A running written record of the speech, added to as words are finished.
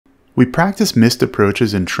We practice missed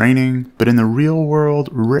approaches in training, but in the real world,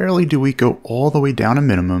 rarely do we go all the way down to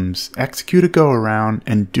minimums, execute a go-around,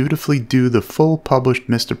 and dutifully do the full published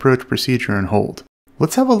missed approach procedure and hold.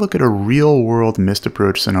 Let's have a look at a real-world missed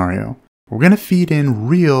approach scenario. We're going to feed in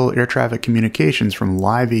real air traffic communications from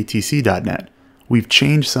liveatc.net. We've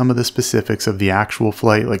changed some of the specifics of the actual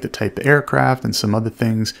flight, like the type of aircraft and some other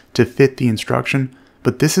things, to fit the instruction,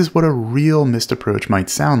 but this is what a real missed approach might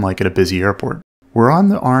sound like at a busy airport. We're on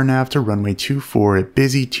the RNAV to runway 24 at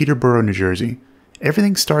busy Teterboro, New Jersey.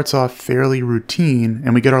 Everything starts off fairly routine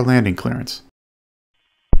and we get our landing clearance.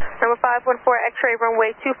 Number 514 X-ray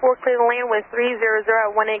runway 24 clear to land with 300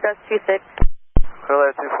 at 18 gust 26.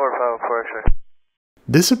 Clear 245 X-ray.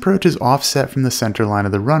 This approach is offset from the center line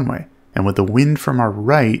of the runway, and with the wind from our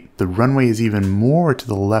right, the runway is even more to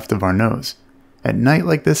the left of our nose. At night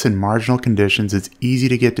like this in marginal conditions, it's easy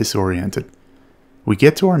to get disoriented. We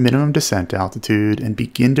get to our minimum descent altitude and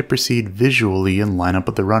begin to proceed visually and line up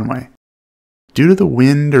with the runway. Due to the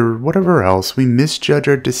wind or whatever else, we misjudge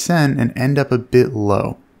our descent and end up a bit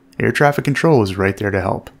low. Air traffic control is right there to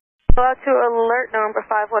help. Go out to alert number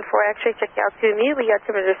 514 X-ray, check out to me. We got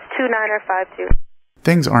altimeter 2952.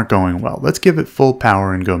 Things aren't going well. Let's give it full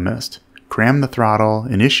power and go missed. Cram the throttle,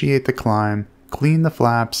 initiate the climb, clean the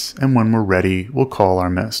flaps, and when we're ready, we'll call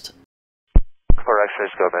our missed. 4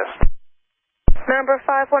 X-rays, go missed. Number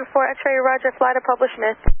 514 X-ray, roger, fly to publish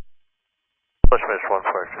missed. Publish missed 1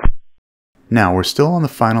 4 X-ray. Now, we're still on the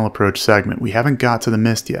final approach segment. We haven't got to the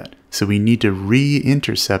missed yet, so we need to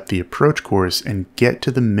re-intercept the approach course and get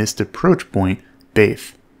to the missed approach point,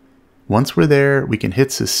 Baith. Once we're there, we can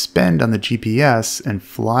hit suspend on the GPS and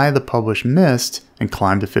fly the published missed and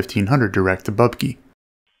climb to 1500 direct to Bubke.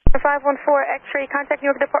 Number 514 X-ray, contact New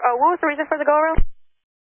York Depart. What was the reason for the go-around?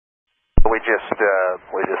 We just missed it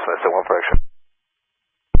 1 4 X-ray.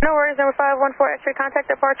 No worries, number 514 X-ray, contact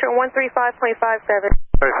departure 135.57.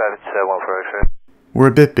 35 1 4 X-ray. We're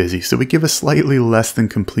a bit busy, so we give a slightly less than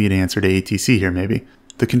complete answer to ATC here maybe.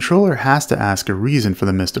 The controller has to ask a reason for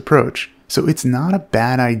the missed approach, so it's not a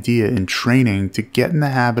bad idea in training to get in the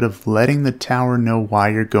habit of letting the tower know why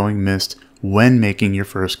you're going missed when making your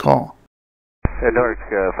first call. Newark,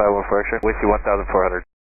 514 X-ray, with you 1,400.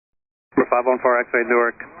 Number 514 X-ray,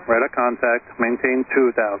 Newark, right at contact, maintain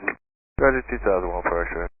 2,000. Roger, 2,000 1 4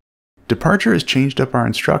 X-ray. Departure has changed up our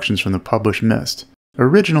instructions from the published missed.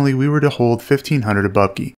 Originally, we were to hold 1500 at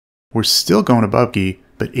Bubke. We're still going to Bubke,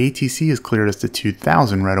 but ATC has cleared us to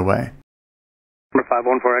 2000 right away. Number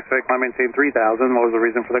 514 X-ray, climb maintain 3,000. What was the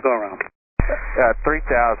reason for the go-around?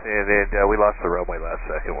 3,000, and we lost the runway last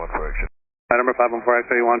second, 1 4 X-ray. Number 514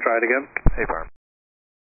 X-ray, you want to try it again? Hey, farm.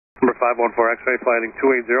 Number 514 X-ray, flighting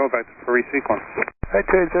 280, back to resequence. Hey,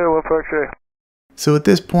 280 1 4 X-ray. So at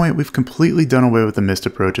this point, we've completely done away with the missed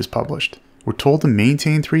approach as published. We're told to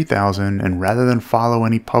maintain 3000, and rather than follow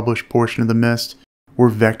any published portion of the missed, we're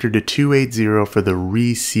vectored to 280 for the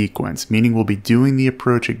re-sequence, meaning we'll be doing the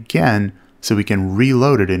approach again so we can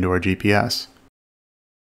reload it into our GPS.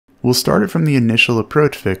 We'll start it from the initial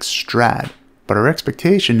approach fix, STRAD, but our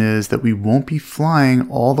expectation is that we won't be flying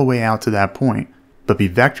all the way out to that point, but be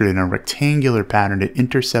vectored in a rectangular pattern to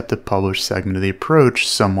intercept a published segment of the approach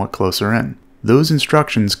somewhat closer in. Those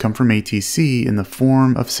instructions come from ATC in the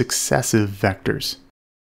form of successive vectors.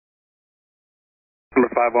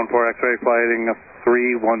 Number 514 X-ray, flighting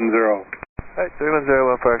 310. Hey, 310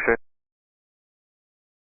 1 4 X-ray.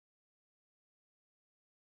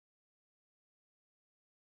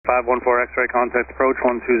 Five 514 X-ray, contact approach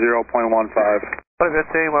 120.15.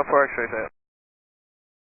 515 1 4 X-ray.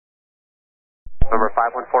 Number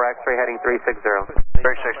 514 X-ray, heading 360.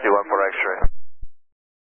 360 1 4 X-ray.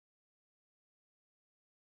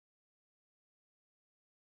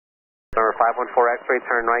 Number 514 X-ray,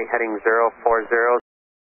 turn right, heading 040. 040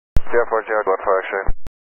 1 4 X-ray.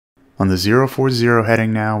 On the 040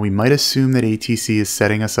 heading now, we might assume that ATC is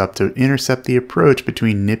setting us up to intercept the approach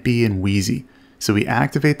between Nippy and Wheezy, so we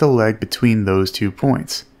activate the leg between those 2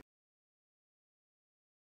 points.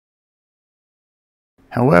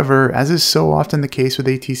 However, as is so often the case with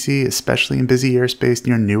ATC, especially in busy airspace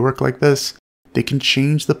near Newark like this, they can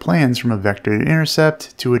change the plans from a vector to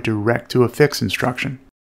intercept to a direct to a fix instruction.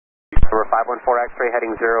 Number 514 X-ray,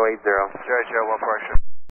 heading 080. 080 1 4 X-ray.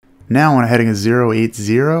 Now on a heading of 080,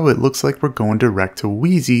 it looks like we're going direct to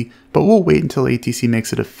Wheezy, but we'll wait until ATC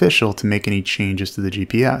makes it official to make any changes to the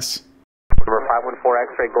GPS. Number 514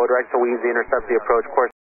 X-ray, go direct to Wheezy, intercept the approach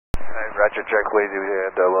course. Roger, check Wheezy,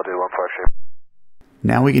 and we'll do 1 4 X-ray.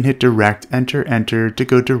 Now we can hit direct enter to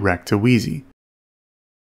go direct to Wheezy.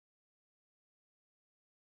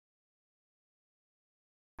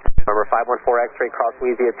 Number 514 X-ray, cross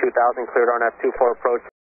Wheezy at 2000, cleared on F24 approach.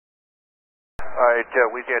 Alright,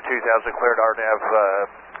 Louisiana 2000 cleared RNAV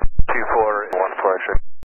 2414 X-ray.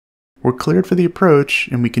 We're cleared for the approach,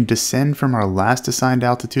 and we can descend from our last assigned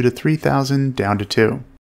altitude of 3,000 down to 2.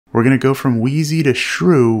 We're going to go from Wheezy to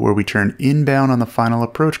Shrew, where we turn inbound on the final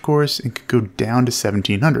approach course and can go down to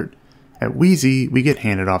 1700. At Wheezy, we get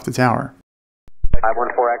handed off the tower.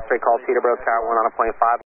 514 X-ray, call Peterborough Tower 1 on a plane 5.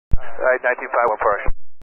 Alright, 19514 X-ray.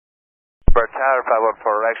 Tower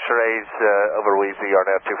 514 X-rays over Wheezy,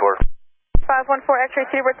 RNAV 24. 514 X-ray,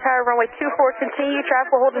 Peterborough Tower, runway 24, continue,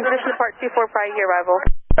 traffic will hold in position, depart 24 prior to your arrival.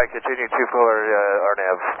 I continue 24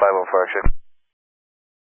 RNAV 514 X-ray.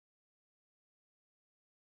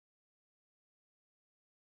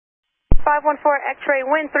 514 X-ray,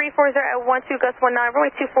 wind 340 at 12, gust 19,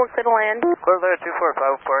 runway 24, clear to land. Clear there,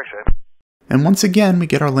 24 514 X-ray. And once again,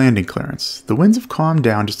 we get our landing clearance. The winds have calmed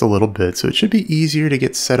down just a little bit, so it should be easier to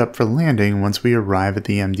get set up for landing once we arrive at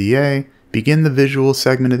the MDA, begin the visual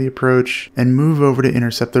segment of the approach, and move over to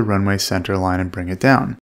intercept the runway center line and bring it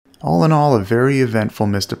down. All in all, a very eventful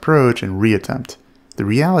missed approach and reattempt. The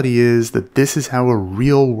reality is that this is how a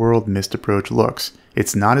real-world missed approach looks.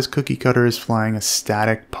 It's not as cookie-cutter as flying a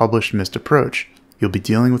static, published missed approach. You'll be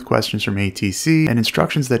dealing with questions from ATC and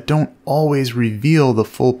instructions that don't always reveal the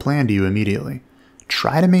full plan to you immediately.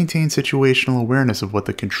 Try to maintain situational awareness of what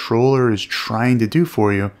the controller is trying to do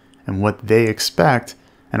for you and what they expect,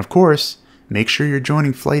 and of course, make sure you're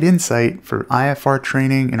joining Flight Insight for IFR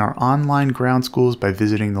training in our online ground schools by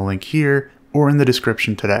visiting the link here or in the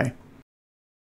description today.